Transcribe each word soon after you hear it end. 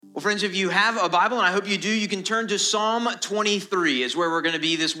Well, friends, if you have a Bible, and I hope you do, you can turn to Psalm 23 is where we're going to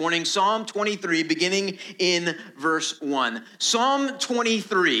be this morning. Psalm 23, beginning in verse 1. Psalm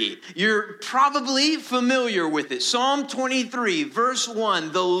 23, you're probably familiar with it. Psalm 23, verse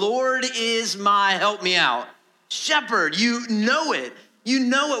 1, the Lord is my, help me out, shepherd. You know it. You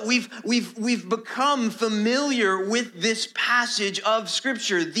know it. We've become familiar with this passage of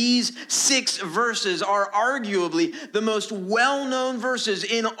Scripture. These 6 verses are arguably the most well-known verses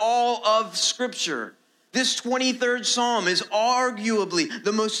in all of Scripture. This 23rd Psalm is arguably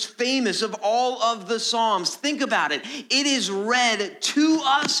the most famous of all of the Psalms. Think about it. It is read to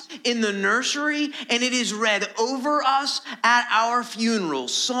us in the nursery, and it is read over us at our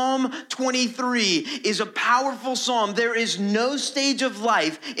funerals. Psalm 23 is a powerful psalm. There is no stage of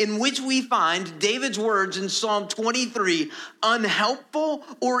life in which we find David's words in Psalm 23 unhelpful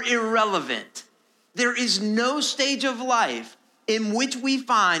or irrelevant. There is no stage of life in which we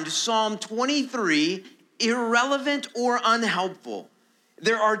find Psalm 23 irrelevant or unhelpful.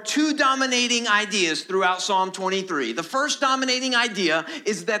 There are 2 dominating ideas throughout Psalm 23. The first dominating idea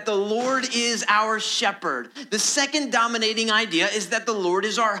is that the Lord is our shepherd. The second dominating idea is that the Lord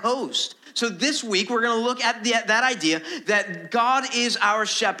is our host. So this week, we're going to look at that idea that God is our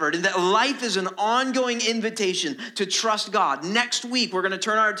shepherd and that life is an ongoing invitation to trust God. Next week, we're going to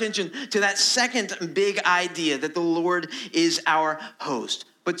turn our attention to that second big idea that the Lord is our host.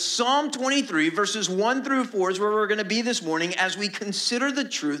 But Psalm 23, verses 1 through 4 is where we're going to be this morning as we consider the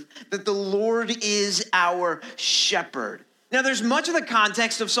truth that the Lord is our shepherd. Now, there's much of the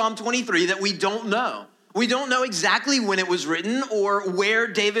context of Psalm 23 that we don't know. We don't know exactly when it was written or where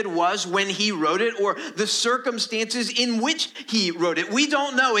David was when he wrote it or the circumstances in which he wrote it. We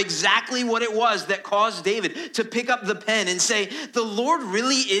don't know exactly what it was that caused David to pick up the pen and say, the Lord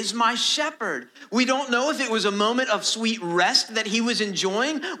really is my shepherd. We don't know if it was a moment of sweet rest that he was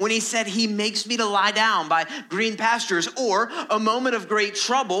enjoying when he said, he makes me to lie down by green pastures, or a moment of great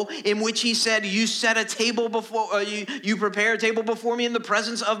trouble in which he said, you set a table before, you prepare a table before me in the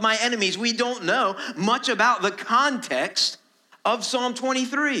presence of my enemies. We don't know much about the context of Psalm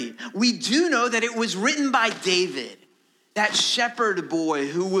 23. We do know that it was written by David, that shepherd boy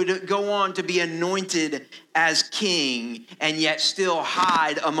who would go on to be anointed as king and yet still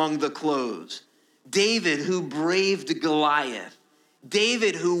hide among the clothes. David who braved Goliath.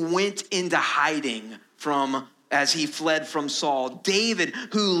 David who went into hiding as he fled from Saul. David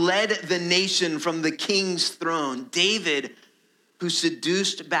who led the nation from the king's throne. David who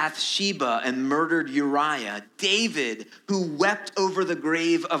seduced Bathsheba and murdered Uriah. David, who wept over the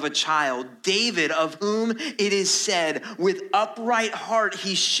grave of a child. David, of whom it is said, with upright heart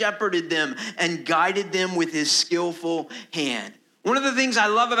he shepherded them and guided them with his skillful hand. One of the things I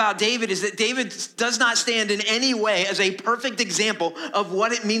love about David is that David does not stand in any way as a perfect example of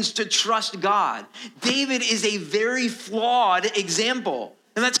what it means to trust God. David is a very flawed example,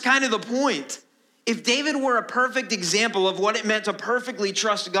 and that's kind of the point. If David were a perfect example of what it meant to perfectly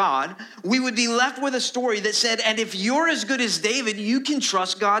trust God, we would be left with a story that said, and if you're as good as David, you can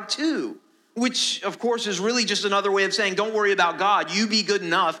trust God too. Which, of course, is really just another way of saying, don't worry about God, you be good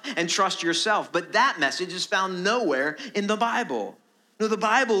enough and trust yourself. But that message is found nowhere in the Bible. No, the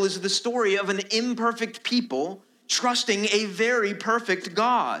Bible is the story of an imperfect people trusting a very perfect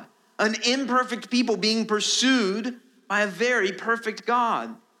God. An imperfect people being pursued by a very perfect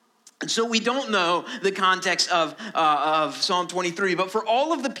God. And so we don't know the context of Psalm 23, but for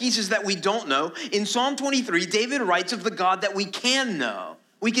all of the pieces that we don't know, in Psalm 23, David writes of the God that we can know.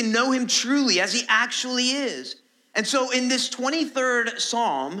 We can know him truly as he actually is. And so in this 23rd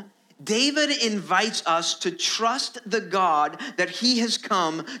Psalm, David invites us to trust the God that he has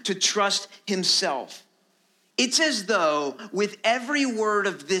come to trust himself. It's as though with every word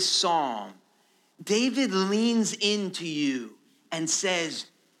of this psalm, David leans into you and says,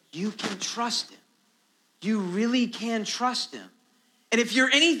 you can trust him. You really can trust him. And if you're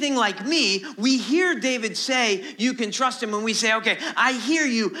anything like me, we hear David say, you can trust him, and we say, okay, I hear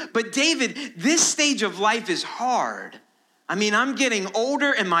you, but David, this stage of life is hard. I mean, I'm getting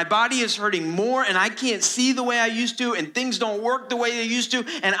older and my body is hurting more and I can't see the way I used to and things don't work the way they used to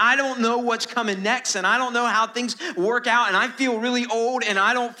and I don't know what's coming next and I don't know how things work out and I feel really old and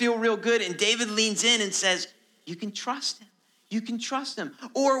I don't feel real good. And David leans in and says, you can trust him. You can trust him.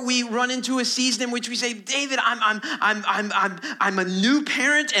 Or we run into a season in which we say, David, I'm a new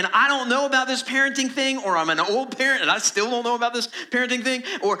parent and I don't know about this parenting thing, or I'm an old parent and I still don't know about this parenting thing,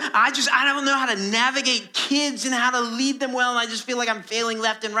 or I don't know how to navigate kids and how to lead them well, and I just feel like I'm failing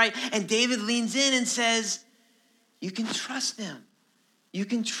left and right. And David leans in and says, you can trust him. You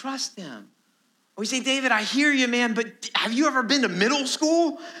can trust him. We say, David, I hear you, man, but have you ever been to middle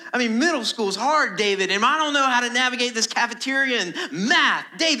school? I mean, middle school's hard, David, and I don't know how to navigate this cafeteria and math.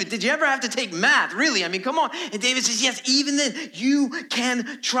 David, did you ever have to take math? Really? I mean, come on. And David says, yes, even then, you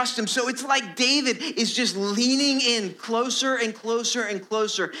can trust him. So it's like David is just leaning in closer and closer and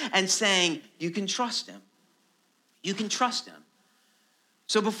closer and saying, you can trust him. You can trust him.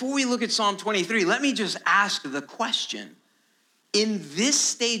 So before we look at Psalm 23, let me just ask the question. In this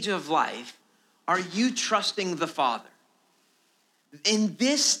stage of life, are you trusting the Father? In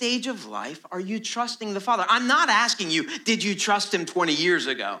this stage of life, are you trusting the Father? I'm not asking you, did you trust him 20 years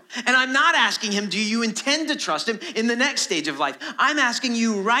ago? And I'm not asking him, do you intend to trust him in the next stage of life? I'm asking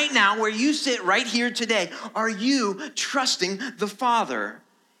you right now, where you sit right here today, are you trusting the Father?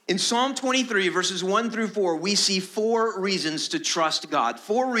 In Psalm 23, verses 1-4, we see 4 reasons to trust God.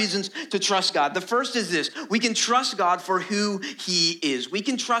 4 reasons to trust God. The first is this: we can trust God for who he is. We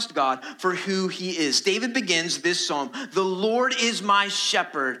can trust God for who he is. David begins this psalm, "The Lord is my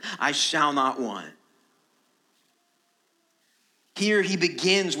shepherd, I shall not want." Here he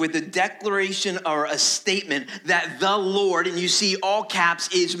begins with a declaration or a statement that the Lord, and you see all caps,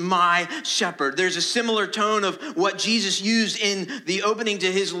 is my shepherd. There's a similar tone of what Jesus used in the opening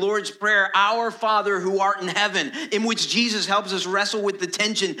to his Lord's Prayer, "Our Father who art in heaven," in which Jesus helps us wrestle with the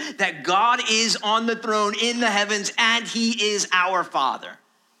tension that God is on the throne in the heavens and he is our Father.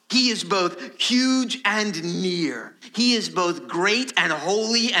 He is both huge and near. He is both great and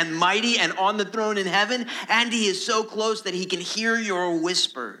holy and mighty and on the throne in heaven, and he is so close that he can hear your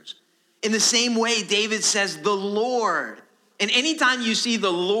whispers. In the same way, David says, "the Lord." And anytime you see the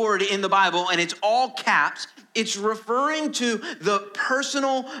Lord in the Bible, and it's all caps, it's referring to the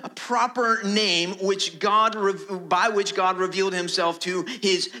personal, proper name by which God revealed himself to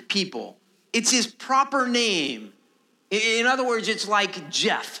his people. It's his proper name. In other words, it's like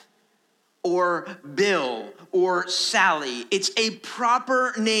Jeff or Bill or Sally. It's a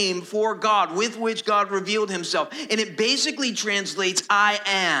proper name for God with which God revealed himself. And it basically translates, I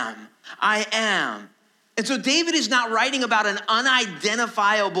am. I am. And so David is not writing about an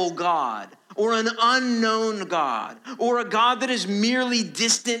unidentifiable God or an unknown God or a God that is merely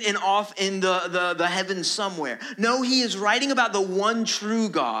distant and off in the heavens somewhere. No, he is writing about the one true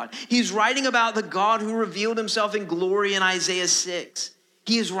God. He's writing about the God who revealed himself in glory in Isaiah 6.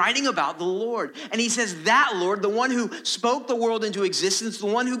 He is writing about the Lord. And he says that Lord, the one who spoke the world into existence, the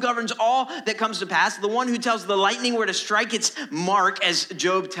one who governs all that comes to pass, the one who tells the lightning where to strike its mark, as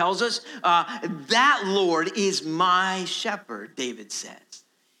Job tells us, that Lord is my shepherd, David says.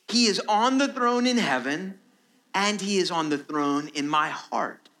 He is on the throne in heaven, and he is on the throne in my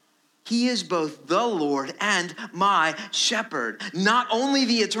heart. He is both the Lord and my shepherd. Not only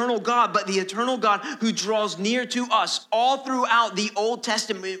the eternal God, but the eternal God who draws near to us. All throughout the Old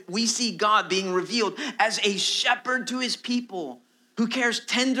Testament, we see God being revealed as a shepherd to his people, who cares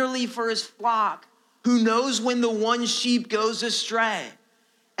tenderly for his flock, who knows when the one sheep goes astray,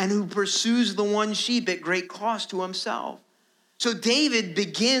 and who pursues the one sheep at great cost to himself. So David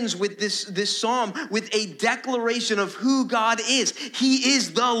begins with this psalm with a declaration of who God is. He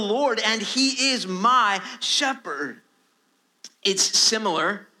is the Lord and he is my shepherd. It's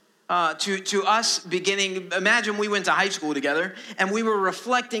similar to us beginning. Imagine we went to high school together and we were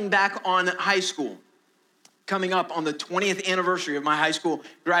reflecting back on high school. Coming up on the 20th anniversary of my high school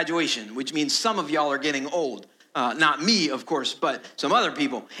graduation, which means some of y'all are getting old. Not me, of course, but some other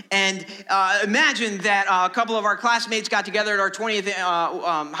people. And imagine that a couple of our classmates got together at our 20th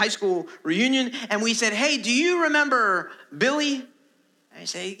high school reunion, and we said, "Hey, do you remember Billy?" And I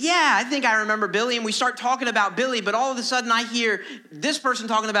say, "Yeah, I think I remember Billy." And we start talking about Billy, but all of a sudden I hear this person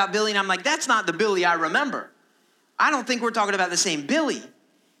talking about Billy, and I'm like, "That's not the Billy I remember. I don't think we're talking about the same Billy."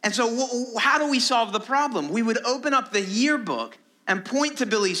 And so how do we solve the problem? We would open up the yearbook and point to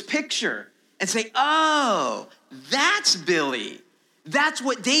Billy's picture and say, "Oh, that's Billy." That's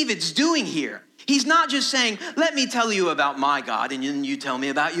what David's doing here. He's not just saying, "Let me tell you about my God, and then you tell me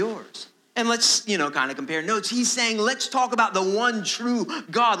about yours. And let's, kind of compare notes." He's saying, let's talk about the one true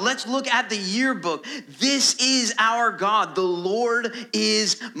God. Let's look at the yearbook. This is our God. The Lord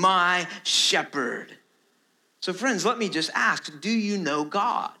is my shepherd. So friends, let me just ask, do you know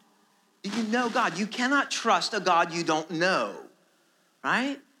God? Do you know God? You cannot trust a God you don't know,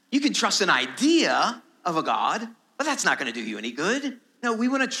 right? You can trust an idea of a God, but that's not going to do you any good. No, we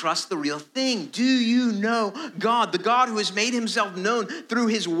want to trust the real thing. Do you know God? The God who has made himself known through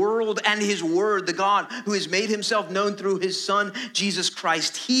his world and his word. The God who has made himself known through his son, Jesus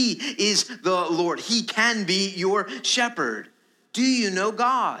Christ. He is the Lord. He can be your shepherd. Do you know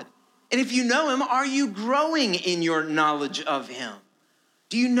God? And if you know him, are you growing in your knowledge of him?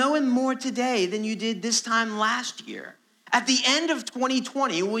 Do you know him more today than you did this time last year? At the end of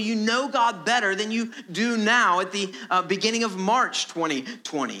 2020, will you know God better than you do now at the beginning of March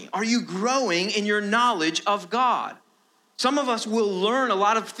 2020? Are you growing in your knowledge of God? Some of us will learn a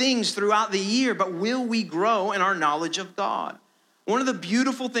lot of things throughout the year, but will we grow in our knowledge of God? One of the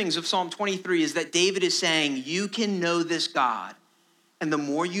beautiful things of Psalm 23 is that David is saying, you can know this God, and the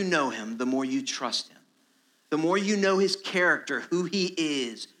more you know him, the more you trust him. The more you know his character, who he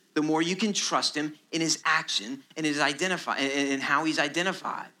is, the more you can trust him in his action and and how he's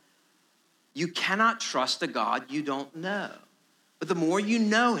identified. You cannot trust a God you don't know. But the more you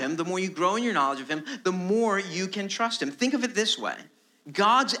know him, the more you grow in your knowledge of him, the more you can trust him. Think of it this way.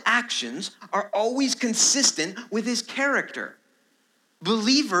 God's actions are always consistent with his character.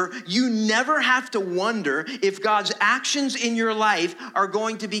 Believer, you never have to wonder if God's actions in your life are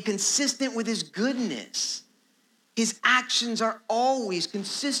going to be consistent with his goodness. His actions are always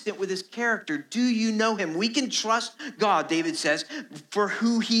consistent with his character. Do you know him? We can trust God, David says, for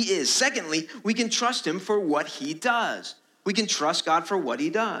who he is. Secondly, we can trust him for what he does. We can trust God for what he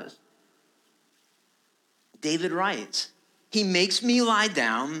does. David writes, he makes me lie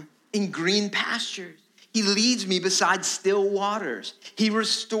down in green pastures. He leads me beside still waters. He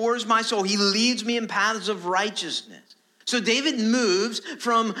restores my soul. He leads me in paths of righteousness. So David moves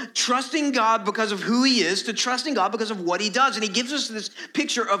from trusting God because of who he is to trusting God because of what he does. And he gives us this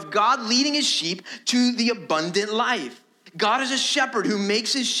picture of God leading his sheep to the abundant life. God is a shepherd who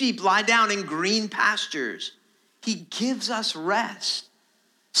makes his sheep lie down in green pastures. He gives us rest.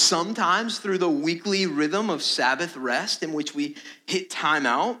 Sometimes through the weekly rhythm of Sabbath rest in which we hit time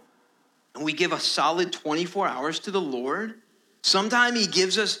out and we give a solid 24 hours to the Lord. Sometimes he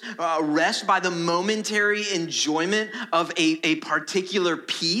gives us rest by the momentary enjoyment of a particular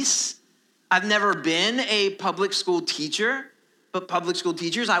piece. I've never been a public school teacher, but public school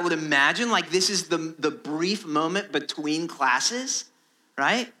teachers, I would imagine like this is the brief moment between classes,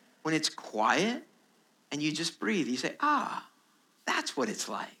 right? When it's quiet and you just breathe. You say, that's what it's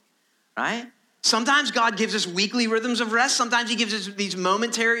like, right? Sometimes God gives us weekly rhythms of rest. Sometimes he gives us these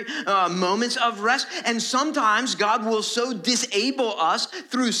momentary moments of rest. And sometimes God will so disable us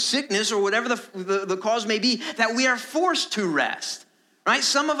through sickness or whatever the cause may be that we are forced to rest, right?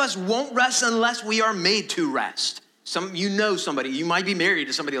 Some of us won't rest unless we are made to rest. You know somebody, you might be married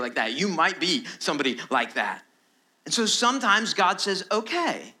to somebody like that. You might be somebody like that. And so sometimes God says,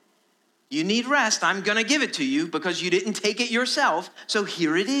 okay, you need rest. I'm going to give it to you because you didn't take it yourself. So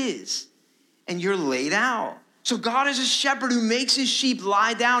here it is. And you're laid out. So God is a shepherd who makes his sheep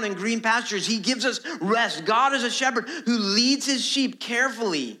lie down in green pastures. He gives us rest. God is a shepherd who leads his sheep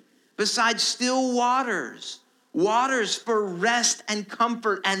carefully beside still waters. Waters for rest and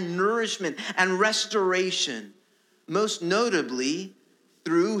comfort and nourishment and restoration. Most notably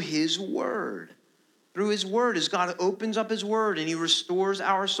through his word. Through his word, as God opens up his word and he restores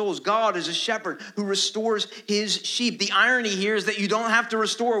our souls. God is a shepherd who restores his sheep. The irony here is that you don't have to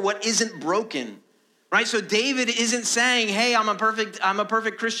restore what isn't broken, right? So David isn't saying, hey, I'm a perfect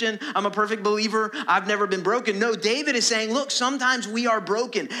Christian. I'm a perfect believer. I've never been broken. No, David is saying, look, sometimes we are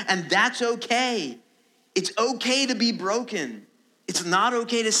broken and that's okay. It's okay to be broken. It's not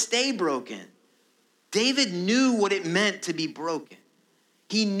okay to stay broken. David knew what it meant to be broken.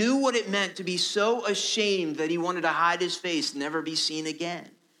 He knew what it meant to be so ashamed that he wanted to hide his face, never be seen again.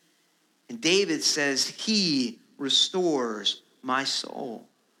 And David says, he restores my soul.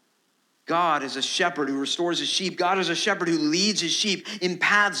 God is a shepherd who restores his sheep. God is a shepherd who leads his sheep in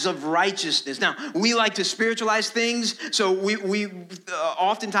paths of righteousness. Now, we like to spiritualize things, so we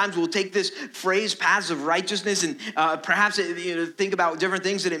oftentimes will take this phrase, paths of righteousness, and perhaps think about different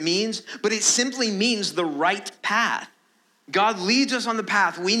things that it means, but it simply means the right path. God leads us on the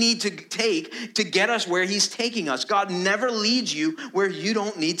path we need to take to get us where he's taking us. God never leads you where you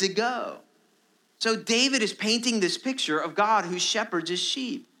don't need to go. So David is painting this picture of God who shepherds his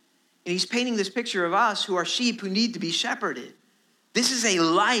sheep. And he's painting this picture of us who are sheep who need to be shepherded. This is a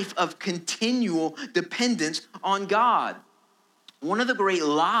life of continual dependence on God. One of the great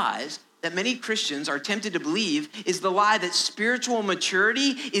lies that many Christians are tempted to believe is the lie that spiritual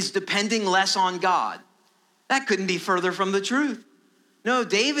maturity is depending less on God. That couldn't be further from the truth. No,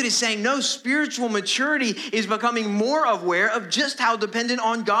 David is saying, no, spiritual maturity is becoming more aware of just how dependent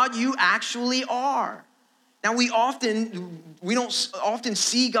on God you actually are. Now, we don't often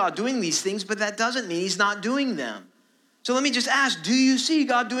see God doing these things, but that doesn't mean he's not doing them. So let me just ask, do you see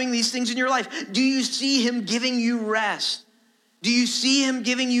God doing these things in your life? Do you see him giving you rest? Do you see him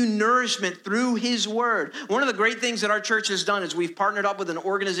giving you nourishment through his word? One of the great things that our church has done is we've partnered up with an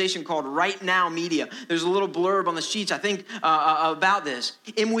organization called Right Now Media. There's a little blurb on the sheets, I think, about this,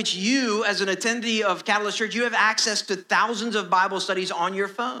 in which you, as an attendee of Catalyst Church, you have access to thousands of Bible studies on your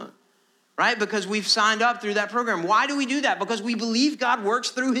phone, right? Because we've signed up through that program. Why do we do that? Because we believe God works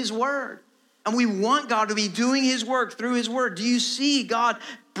through his word. And we want God to be doing his work through his word. Do you see God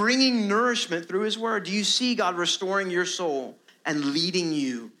bringing nourishment through his word? Do you see God restoring your soul and leading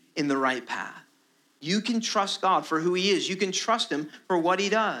you in the right path? You can trust God for who he is. You can trust him for what he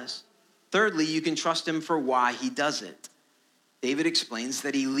does. Thirdly, you can trust him for why he does it. David explains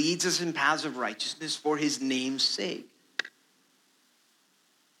that he leads us in paths of righteousness for his name's sake.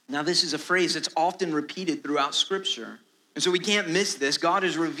 Now, this is a phrase that's often repeated throughout Scripture. And so we can't miss this. God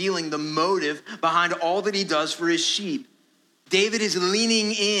is revealing the motive behind all that he does for his sheep. David is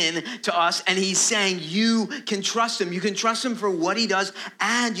leaning in to us and he's saying you can trust him. You can trust him for what he does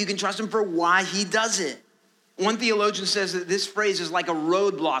and you can trust him for why he does it. One theologian says that this phrase is like a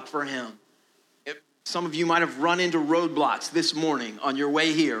roadblock for him. Some of you might have run into roadblocks this morning on your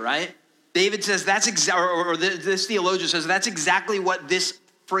way here, right? David says this theologian says that's exactly what this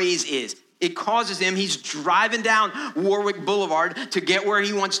phrase is. It causes him, he's driving down Warwick Boulevard to get where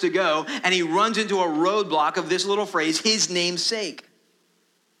he wants to go, and he runs into a roadblock of this little phrase, his name's sake.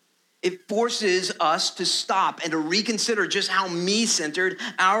 It forces us to stop and to reconsider just how me-centered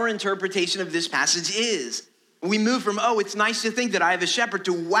our interpretation of this passage is. We move from, it's nice to think that I have a shepherd,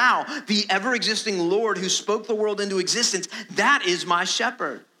 to wow, the ever-existing Lord who spoke the world into existence, that is my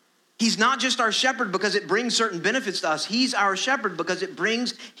shepherd. He's not just our shepherd because it brings certain benefits to us. He's our shepherd because it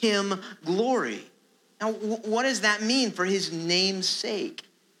brings him glory. Now, what does that mean for his name's sake?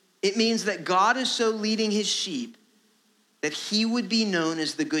 It means that God is so leading his sheep that he would be known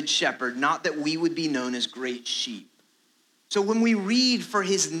as the good shepherd, not that we would be known as great sheep. So when we read for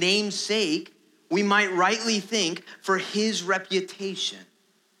his name's sake, we might rightly think for his reputation.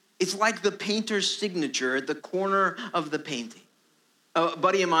 It's like the painter's signature at the corner of the painting. A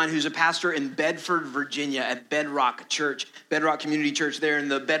buddy of mine who's a pastor in Bedford, Virginia at Bedrock Church, Bedrock Community Church there in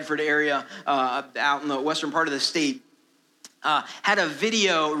the Bedford area out in the western part of the state, had a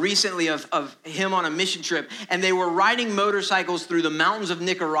video recently of him on a mission trip, and they were riding motorcycles through the mountains of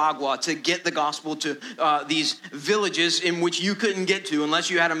Nicaragua to get the gospel to these villages in which you couldn't get to unless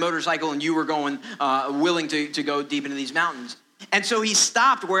you had a motorcycle and you were going willing to go deep into these mountains. And so he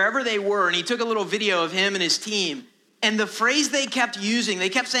stopped wherever they were, and he took a little video of him and his team. And the phrase they kept using, they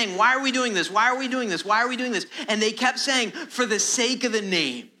kept saying, why are we doing this? Why are we doing this? Why are we doing this? And they kept saying, for the sake of the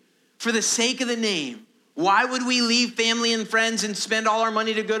name, for the sake of the name. Why would we leave family and friends and spend all our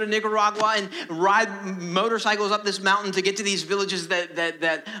money to go to Nicaragua and ride motorcycles up this mountain to get to these villages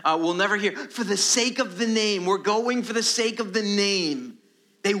that we'll never hear? For the sake of the name. We're going for the sake of the name.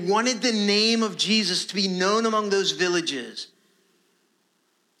 They wanted the name of Jesus to be known among those villages.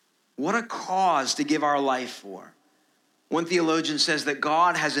 What a cause to give our life for. One theologian says that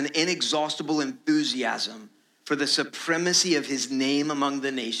God has an inexhaustible enthusiasm for the supremacy of his name among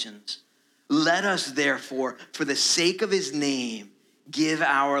the nations. Let us, therefore, for the sake of his name, give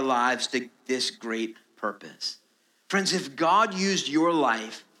our lives to this great purpose. Friends, if God used your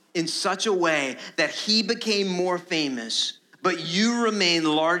life in such a way that he became more famous, but you remain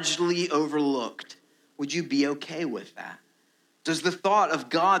largely overlooked, would you be okay with that? Does the thought of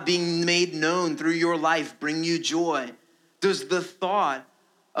God being made known through your life bring you joy? Does the thought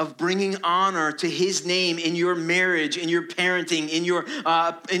of bringing honor to his name in your marriage, in your parenting, in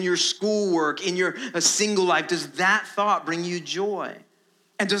your schoolwork, in your single life, does that thought bring you joy?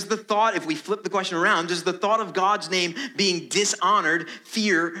 And does the thought, if we flip the question around, does the thought of God's name being dishonored,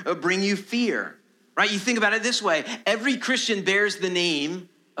 bring you fear? Right? You think about it this way. Every Christian bears the name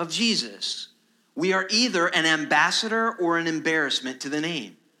of Jesus. We are either an ambassador or an embarrassment to the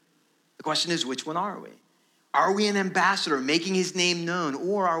name. The question is, which one are we? Are we an ambassador making his name known,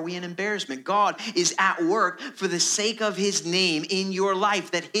 or are we an embarrassment? God is at work for the sake of his name in your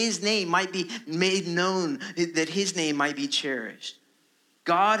life, that his name might be made known, that his name might be cherished.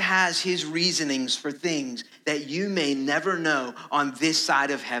 God has his reasonings for things that you may never know on this side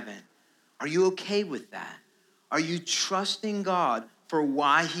of heaven. Are you okay with that? Are you trusting God for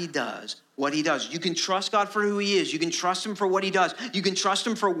why he does what he does? You can trust God for who he is. You can trust him for what he does. You can trust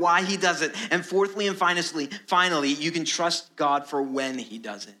him for why he does it. And fourthly and finally, you can trust God for when he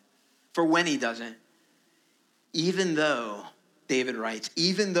does it. For when he does it. Even though, David writes,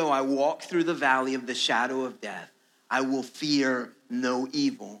 even though I walk through the valley of the shadow of death, I will fear no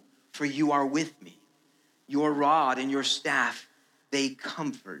evil, for you are with me. Your rod and your staff, they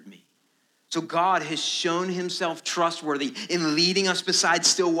comfort me. So God has shown himself trustworthy in leading us beside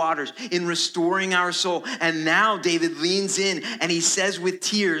still waters, in restoring our soul. And now David leans in and he says with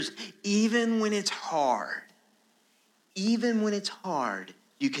tears, even when it's hard,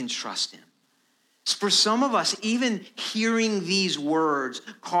 you can trust him. For some of us, even hearing these words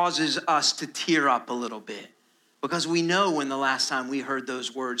causes us to tear up a little bit because we know when the last time we heard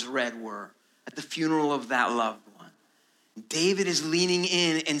those words read were at the funeral of that loved one. David is leaning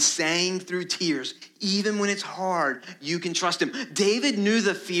in and saying through tears, even when it's hard, you can trust him. David knew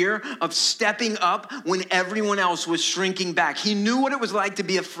the fear of stepping up when everyone else was shrinking back. He knew what it was like to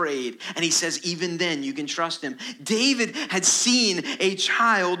be afraid. And he says, even then, you can trust him. David had seen a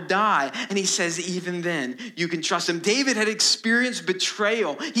child die. And he says, even then, you can trust him. David had experienced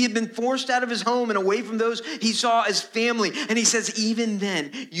betrayal. He had been forced out of his home and away from those he saw as family. And he says, even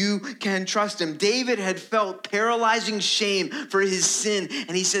then, you can trust him. David had felt paralyzing shame for his sin.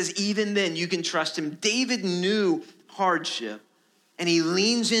 And he says, even then, you can trust him. David knew hardship, and he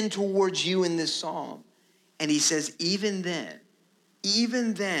leans in towards you in this psalm, and he says, even then,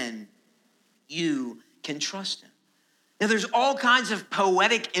 you can trust him. Now, there's all kinds of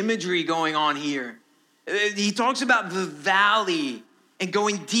poetic imagery going on here. He talks about the valley and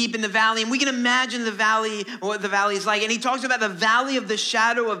going deep in the valley. And we can imagine the valley, what the valley is like. And he talks about the valley of the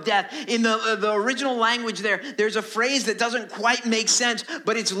shadow of death. In the original language there's a phrase that doesn't quite make sense,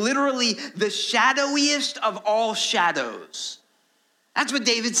 but it's literally the shadowiest of all shadows. That's what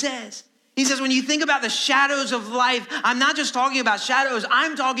David says. He says, when you think about the shadows of life, I'm not just talking about shadows,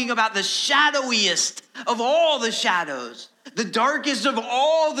 I'm talking about the shadowiest of all the shadows, the darkest of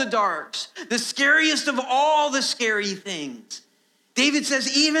all the darks, the scariest of all the scary things. David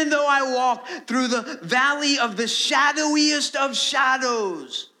says, even though I walk through the valley of the shadowiest of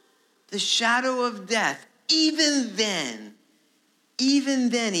shadows, the shadow of death, even then,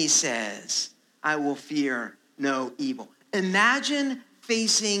 he says, I will fear no evil. Imagine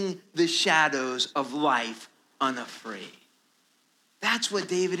facing the shadows of life unafraid. That's what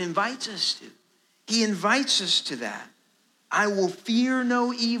David invites us to. He invites us to that. I will fear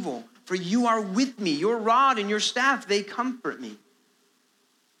no evil, for you are with me. Your rod and your staff, they comfort me.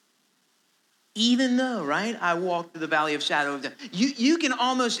 Even though, right, I walk through the valley of shadow of death. You can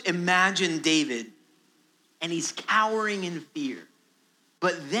almost imagine David, and he's cowering in fear.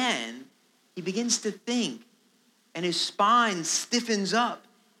 But then he begins to think, and his spine stiffens up,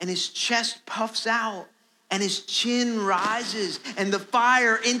 and his chest puffs out, and his chin rises, and the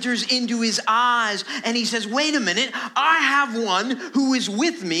fire enters into his eyes, and he says, wait a minute, I have one who is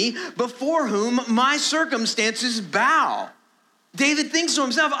with me, before whom my circumstances bow. David thinks to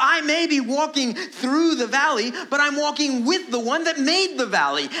himself, I may be walking through the valley, but I'm walking with the one that made the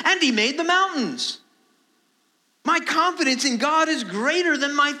valley, and he made the mountains. My confidence in God is greater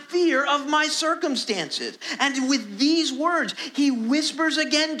than my fear of my circumstances. And with these words, he whispers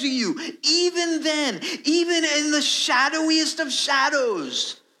again to you, even then, even in the shadowiest of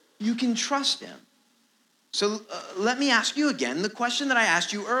shadows, you can trust him. So let me ask you again the question that I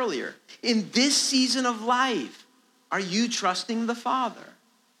asked you earlier. In this season of life, are you trusting the Father?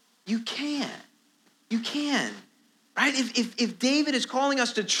 You can. Right? If David is calling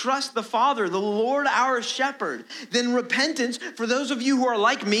us to trust the Father, the Lord our shepherd, then repentance, for those of you who are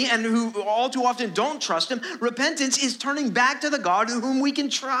like me and who all too often don't trust him, repentance is turning back to the God whom we can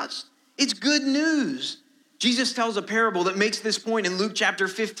trust. It's good news. Jesus tells a parable that makes this point in Luke chapter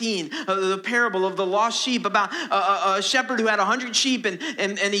 15, the parable of the lost sheep, about a shepherd who had 100 sheep and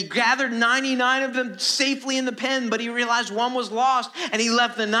he gathered 99 of them safely in the pen, but he realized one was lost and he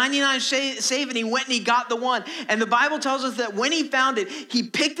left the 99 safe and he went and he got the one. And the Bible tells us that when he found it, he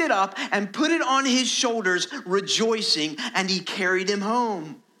picked it up and put it on his shoulders, rejoicing, and he carried him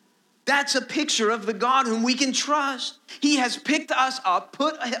home. That's a picture of the God whom we can trust. He has picked us up,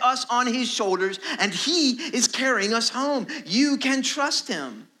 put us on his shoulders, and he is carrying us home. You can trust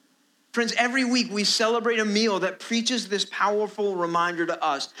him. Friends, every week we celebrate a meal that preaches this powerful reminder to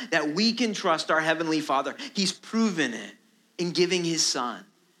us that we can trust our Heavenly Father. He's proven it in giving his Son.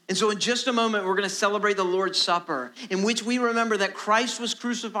 And so in just a moment, we're going to celebrate the Lord's Supper, in which we remember that Christ was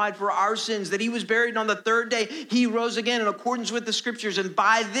crucified for our sins, that he was buried, and on the third day, he rose again in accordance with the scriptures. And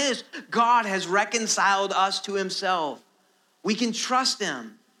by this, God has reconciled us to himself. We can trust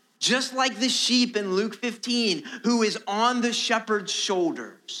him, just like the sheep in Luke 15, who is on the shepherd's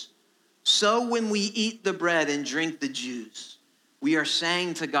shoulders. So when we eat the bread and drink the juice, we are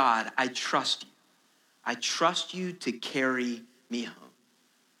saying to God, I trust you. I trust you to carry me home.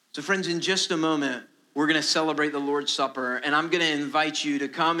 So friends, in just a moment, we're going to celebrate the Lord's Supper, and I'm going to invite you to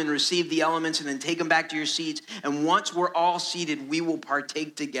come and receive the elements and then take them back to your seats. And once we're all seated, we will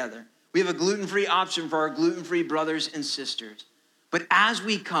partake together. We have a gluten-free option for our gluten-free brothers and sisters. But as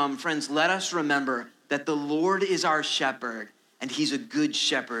we come, friends, let us remember that the Lord is our shepherd, and he's a good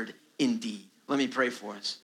shepherd indeed. Let me pray for us.